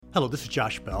Hello, this is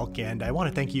Josh Belk, and I want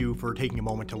to thank you for taking a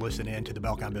moment to listen in to the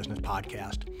Belk on Business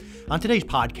podcast. On today's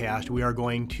podcast, we are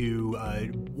going to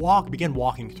begin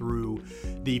walking through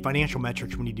the financial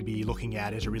metrics we need to be looking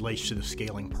at as it relates to the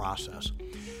scaling process.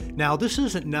 Now, this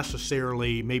isn't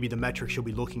necessarily maybe the metrics you'll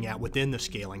be looking at within the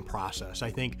scaling process. I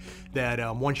think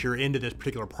that once you're into this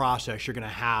particular process, you're going to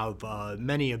have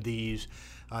many of these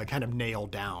kind of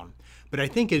nailed down. But I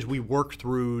think as we work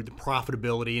through the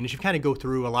profitability, and as you kind of go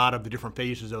through a lot of the different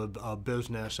phases of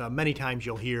business, many times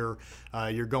you'll hear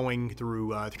you're going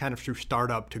through kind of through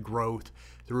startup to growth,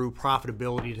 through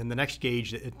profitability, and the next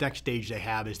stage they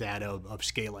have is that of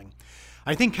scaling.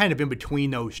 I think kind of in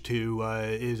between those two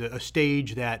is a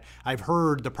stage that I've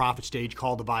heard the profit stage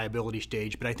called the viability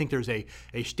stage, but I think there's a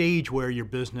stage where your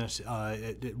business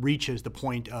it reaches the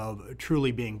point of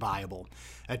truly being viable,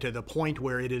 to the point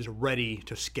where it is ready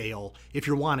to scale if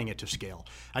you're wanting it to scale.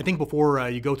 I think before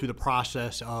you go through the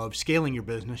process of scaling your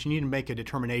business, you need to make a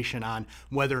determination on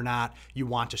whether or not you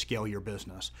want to scale your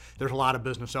business. There's a lot of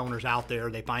business owners out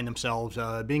there, they find themselves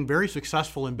being very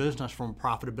successful in business from a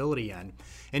profitability end,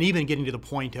 and even getting to the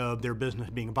point of their business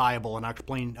being viable, and I'll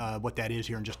explain what that is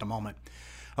here in just a moment.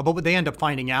 But what they end up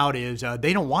finding out is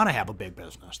they don't want to have a big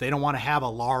business. They don't want to have a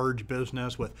large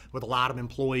business with a lot of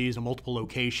employees and multiple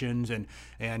locations and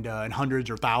hundreds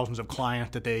or thousands of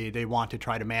clients that they want to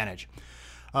try to manage.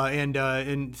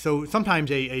 And so sometimes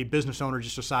a business owner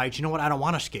just decides, you know what, I don't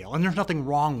want to scale, and there's nothing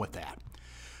wrong with that.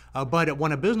 But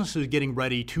when a business is getting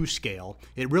ready to scale,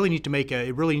 it really needs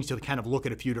to kind of look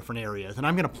at a few different areas. And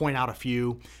I'm going to point out a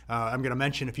few. I'm going to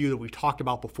mention a few that we've talked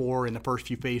about before in the first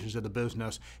few phases of the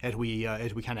business as we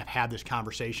kind of have this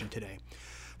conversation today.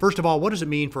 First of all, what does it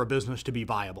mean for a business to be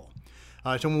viable?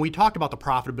 So when we talked about the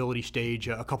profitability stage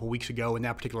a couple weeks ago in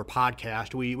that particular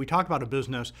podcast, we talked about a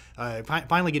business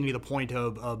finally getting to the point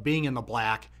of being in the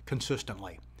black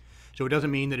consistently. So it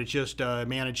doesn't mean that it's just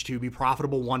managed to be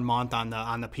profitable 1 month on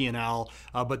the P&L,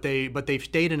 but they've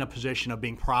stayed in a position of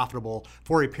being profitable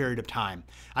for a period of time.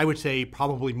 I would say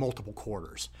probably multiple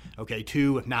quarters. Okay,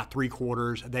 2 if not 3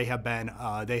 quarters, they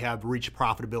have reached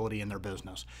profitability in their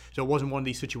business. So it wasn't one of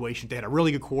these situations they had a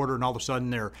really good quarter and all of a sudden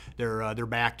they're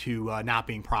back to not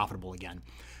being profitable again.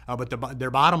 But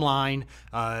their bottom line,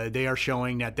 they are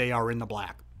showing that they are in the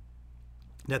black,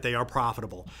 that they are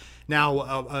profitable.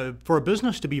 Now, for a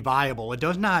business to be viable, it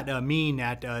does not mean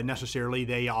that necessarily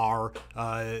that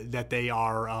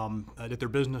their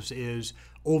business is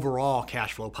overall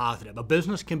cash flow positive. A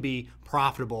business can be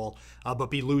profitable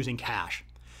but be losing cash.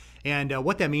 And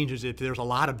what that means is if there's a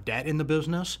lot of debt in the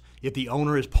business, if the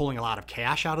owner is pulling a lot of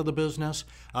cash out of the business,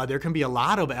 there can be a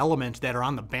lot of elements that are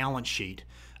on the balance sheet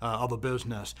of a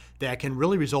business that can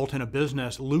really result in a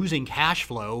business losing cash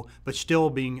flow, but still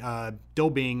being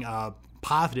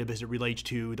positive as it relates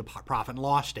to the profit and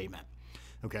loss statement.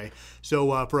 Okay,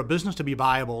 so for a business to be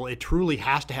viable, it truly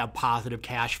has to have positive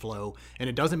cash flow, and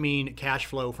it doesn't mean cash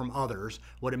flow from others.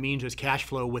 What it means is cash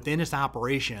flow within its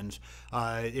operations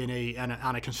on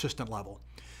a consistent level,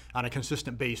 on a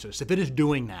consistent basis. If it is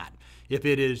doing that, if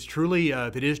it is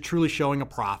truly showing a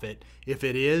profit, if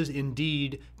it is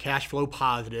indeed cash flow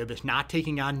positive, it's not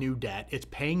taking on new debt, it's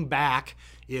paying back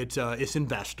its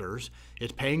investors,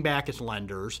 it's paying back its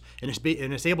lenders, and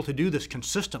it's able to do this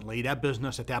consistently, that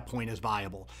business at that point is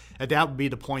viable. And that would be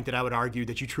the point that I would argue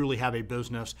that you truly have a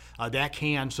business that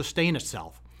can sustain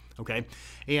itself. Okay,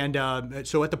 and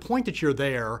so at the point that you're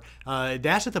there,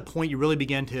 that's at the point you really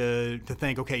begin to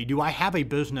think, okay, do I have a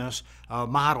business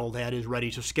model that is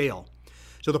ready to scale?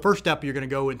 So the first step, you're going to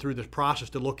go in through this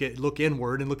process to look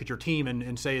inward and look at your team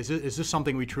and say, is this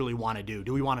something we truly want to do?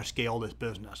 Do we want to scale this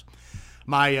business?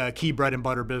 My key bread and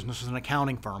butter business is an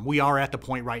accounting firm. We are at the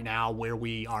point right now where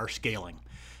we are scaling.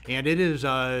 And it is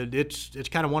it's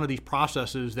kind of one of these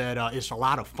processes that it's a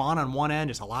lot of fun on one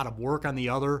end, it's a lot of work on the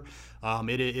other.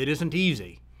 It isn't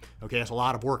easy. Okay, it's a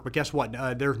lot of work, but guess what?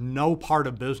 There's no part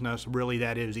of business really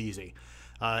that is easy.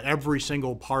 Every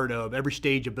single part of every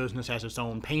stage of business has its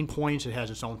own pain points, it has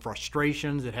its own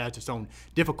frustrations, it has its own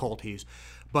difficulties.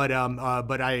 But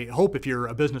I hope if you're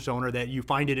a business owner that you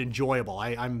find it enjoyable.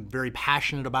 I'm very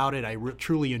passionate about it. I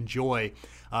truly enjoy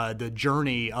the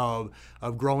journey of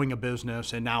growing a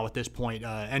business, and now at this point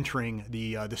entering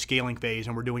the scaling phase,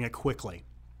 and we're doing it quickly.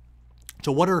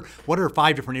 So what are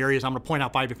 5 different areas? I'm going to point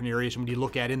out 5 different areas when you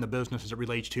look at in the business as it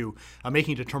relates to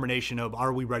making a determination of,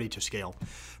 are we ready to scale?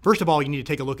 First of all, you need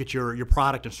to take a look at your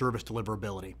product and service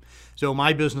deliverability. So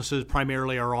my businesses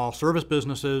primarily are all service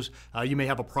businesses. You may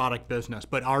have a product business,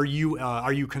 but are you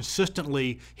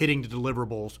consistently hitting the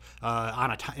deliverables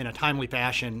in a timely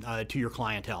fashion to your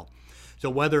clientele? So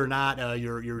whether or not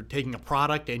you're taking a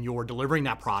product and you're delivering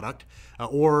that product,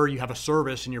 or you have a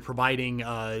service and you're providing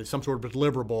some sort of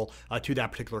deliverable to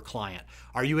that particular client,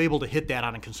 are you able to hit that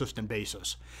on a consistent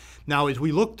basis? Now, as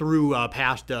we look through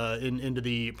into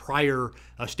the prior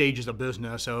stages of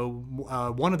business,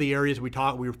 one of the areas we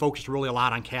were focused really a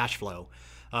lot on cash flow.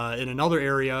 In another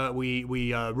area, we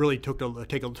really took a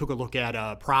look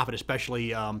at profit, especially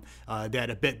that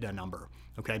EBITDA number.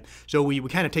 Okay, so we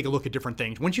kind of take a look at different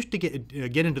things. Once you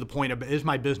get into the point of, is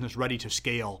my business ready to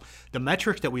scale, the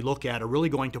metrics that we look at are really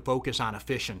going to focus on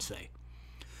efficiency.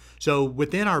 So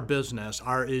within our business,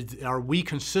 are we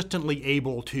consistently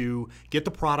able to get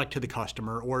the product to the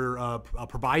customer or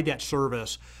provide that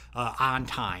service on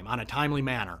time, on a timely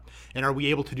manner? And are we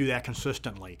able to do that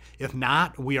consistently? If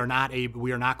not, we are not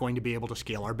going to be able to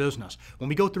scale our business. When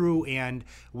we go through and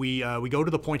we go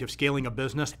to the point of scaling a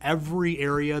business, every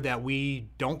area that we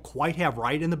don't quite have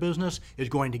right in the business is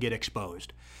going to get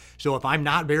exposed. So if I'm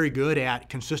not very good at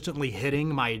consistently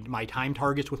hitting my time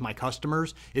targets with my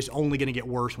customers, it's only going to get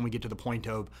worse when we get to the point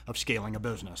of scaling a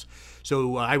business.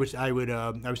 So I would say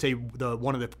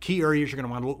one of the key areas you're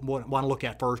going to want to look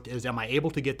at first is, am I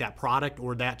able to get that product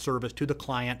or that service to the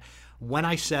client when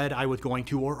I said I was going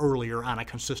to, or earlier, on a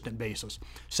consistent basis?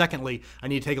 Secondly, I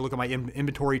need to take a look at my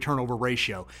inventory turnover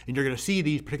ratio. And you're going to see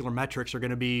these particular metrics are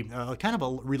going to be kind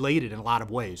of related in a lot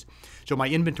of ways. So my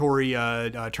inventory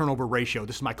turnover ratio,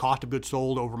 this is my cost of goods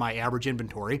sold over my average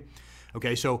inventory.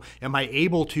 Okay, so am I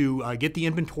able to get the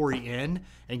inventory in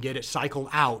and get it cycled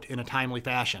out in a timely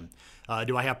fashion?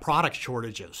 Do I have product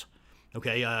shortages?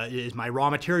 Okay, is my raw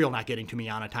material not getting to me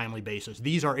on a timely basis?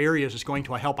 These are areas that's going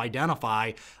to help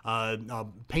identify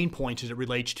pain points as it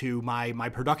relates to my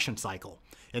production cycle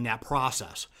in that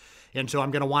process. And so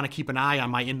I'm going to want to keep an eye on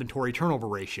my inventory turnover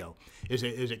ratio. Is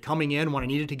it coming in when I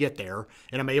need it to get there,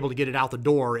 and I'm able to get it out the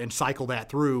door and cycle that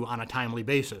through on a timely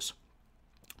basis?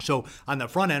 So on the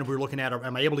front end, we're looking at,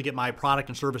 am I able to get my product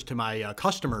and service to my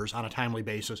customers on a timely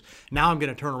basis? Now I'm going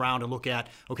to turn around and look at,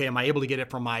 okay, am I able to get it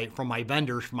from my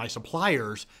vendors, from my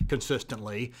suppliers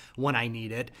consistently when I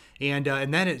need it? And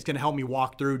then it's going to help me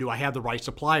walk through, do I have the right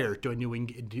suppliers? Do I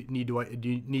need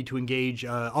to engage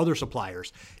other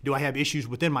suppliers? Do I have issues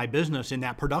within my business in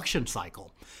that production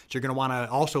cycle? So you're going to want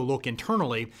to also look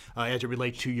internally as it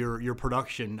relates to your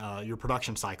production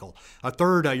cycle. A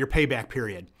third, your payback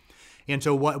period. And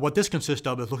so what this consists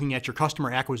of is looking at your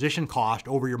customer acquisition cost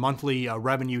over your monthly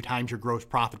revenue times your gross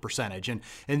profit percentage. And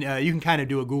you can kind of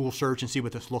do a Google search and see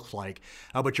what this looks like,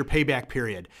 but your payback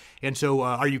period. And so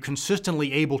are you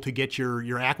consistently able to get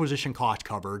your acquisition cost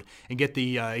covered and get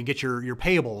your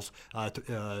payables,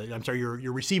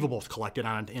 your receivables collected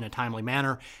in a timely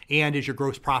manner? And is your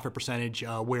gross profit percentage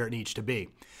where it needs to be?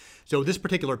 So this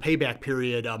particular payback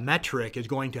period metric is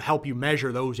going to help you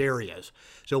measure those areas.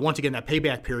 So once again, that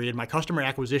payback period, my customer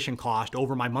acquisition cost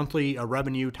over my monthly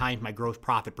revenue times my gross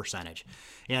profit percentage.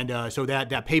 And so that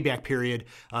payback period,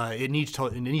 it needs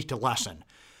to lessen.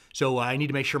 So I need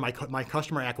to make sure my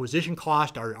customer acquisition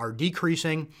costs are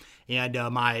decreasing, and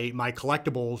my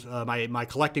collectibles, my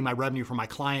collecting my revenue from my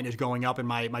client is going up, and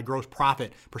my gross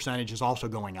profit percentage is also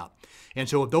going up. And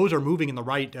so if those are moving in the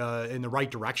right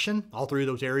direction, all three of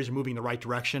those areas are moving in the right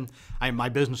direction, my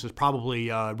business is probably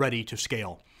ready to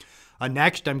scale.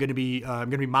 Next, I'm going to be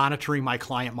monitoring my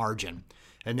client margin.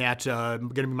 And that's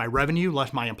going to be my revenue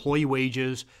less my employee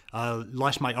wages,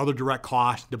 less my other direct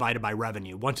costs divided by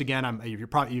revenue. Once again,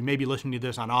 you may be listening to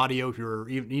this on audio.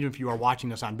 Even if you are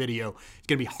watching this on video, it's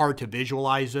going to be hard to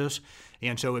visualize this.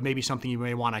 And so it may be something you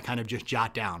may want to kind of just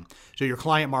jot down. So your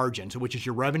client margin, which is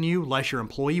your revenue less your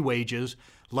employee wages,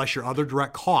 less your other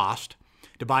direct cost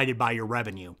divided by your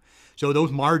revenue. So those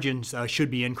margins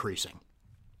should be increasing.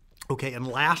 Okay, and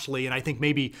lastly, and I think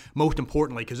maybe most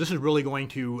importantly, because this is really going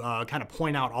to kind of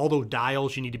point out all those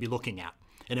dials you need to be looking at.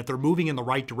 And if they're moving in the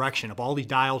right direction, if all these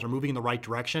dials are moving in the right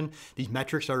direction, these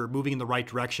metrics are moving in the right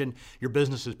direction, your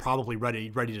business is probably ready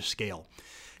to scale.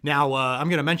 Now, I'm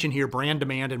going to mention here brand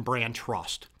demand and brand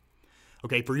trust.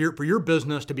 Okay, for your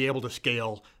business to be able to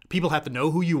scale, people have to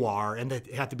know who you are, and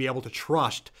they have to be able to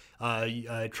trust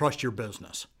your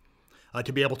business.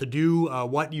 To be able to do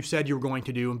what you said you were going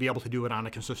to do and be able to do it on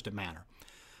a consistent manner.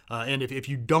 And if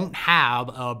you don't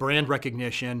have brand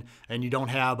recognition and you don't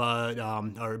have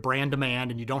or brand demand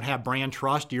and you don't have brand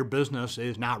trust, your business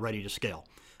is not ready to scale.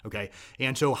 Okay,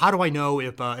 and so how do I know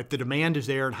if the demand is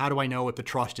there, and how do I know if the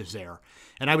trust is there?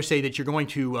 And I would say that you're going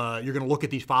to look at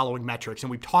these following metrics,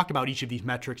 and we've talked about each of these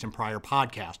metrics in prior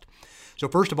podcasts. So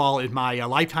first of all, is my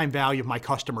lifetime value of my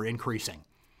customer increasing?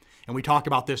 And we talked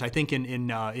about this, I think,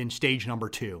 in stage number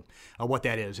 2. What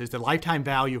that is the lifetime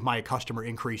value of my customer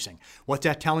increasing. What's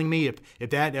that telling me? If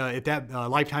that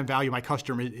lifetime value of my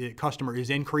customer is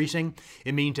increasing,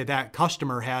 it means that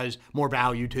customer has more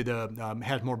value to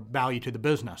the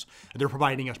business. They're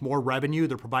providing us more revenue.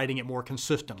 They're providing it more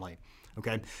consistently.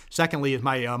 Okay. Secondly, is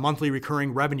my monthly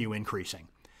recurring revenue increasing.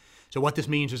 So what this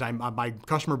means is my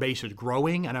customer base is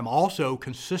growing, and I'm also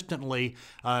consistently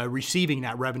receiving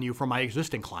that revenue from my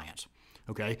existing clients.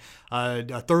 Okay.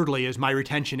 Thirdly, is my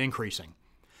retention increasing.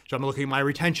 So I'm looking at my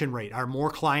retention rate. Are more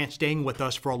clients staying with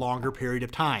us for a longer period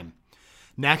of time?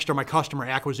 Next, are my customer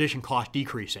acquisition costs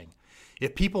decreasing?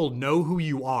 If people know who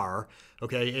you are,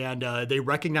 okay, and they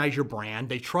recognize your brand,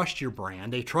 they trust your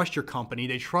company,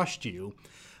 they trust you,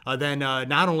 then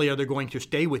not only are they going to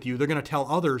stay with you, they're going to tell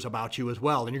others about you as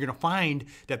well. And you're going to find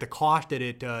that the cost that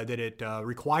it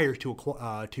requires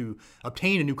to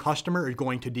obtain a new customer is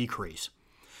going to decrease.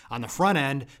 On the front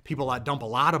end, people dump a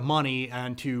lot of money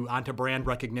onto brand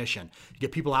recognition. You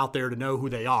get people out there to know who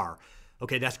they are.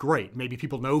 Okay, that's great. Maybe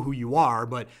people know who you are,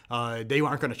 but they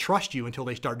aren't going to trust you until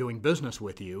they start doing business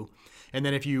with you. And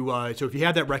then if you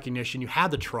have that recognition, you have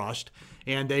the trust,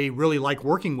 and they really like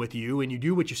working with you, and you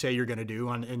do what you say you're going to do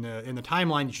in the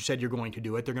timeline that you said you're going to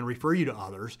do it, they're going to refer you to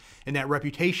others, and that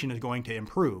reputation is going to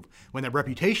improve. When that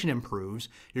reputation improves,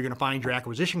 you're going to find your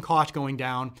acquisition costs going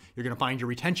down. You're going to find your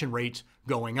retention rates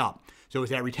going up. So is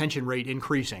that retention rate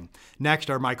increasing? Next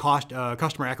are my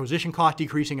customer acquisition cost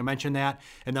decreasing. I mentioned that.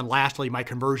 And then lastly, my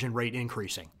conversion rate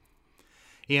increasing.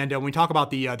 And when we talk about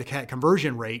the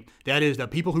conversion rate, that is the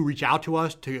people who reach out to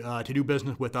us to do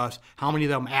business with us, how many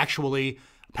of them actually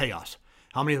pay us?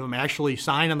 How many of them actually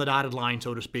sign on the dotted line,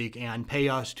 so to speak, and pay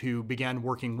us to begin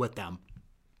working with them?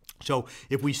 So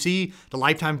if we see the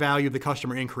lifetime value of the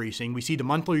customer increasing, we see the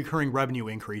monthly recurring revenue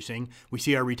increasing, we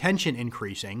see our retention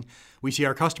increasing, we see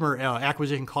our customer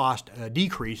acquisition cost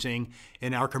decreasing,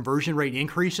 and our conversion rate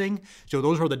increasing. So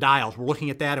those are the dials. We're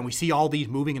looking at that, and we see all these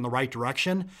moving in the right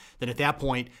direction. Then at that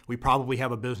point, we probably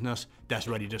have a business that's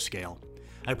ready to scale.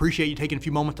 I appreciate you taking a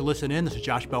few moments to listen in. This is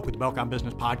Josh Belk with the Belk on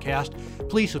Business Podcast.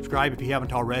 Please subscribe if you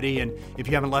haven't already. And if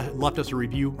you haven't left us a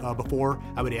review before,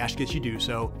 I would ask that you do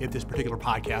so if this particular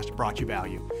podcast brought you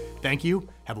value. Thank you.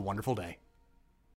 Have a wonderful day.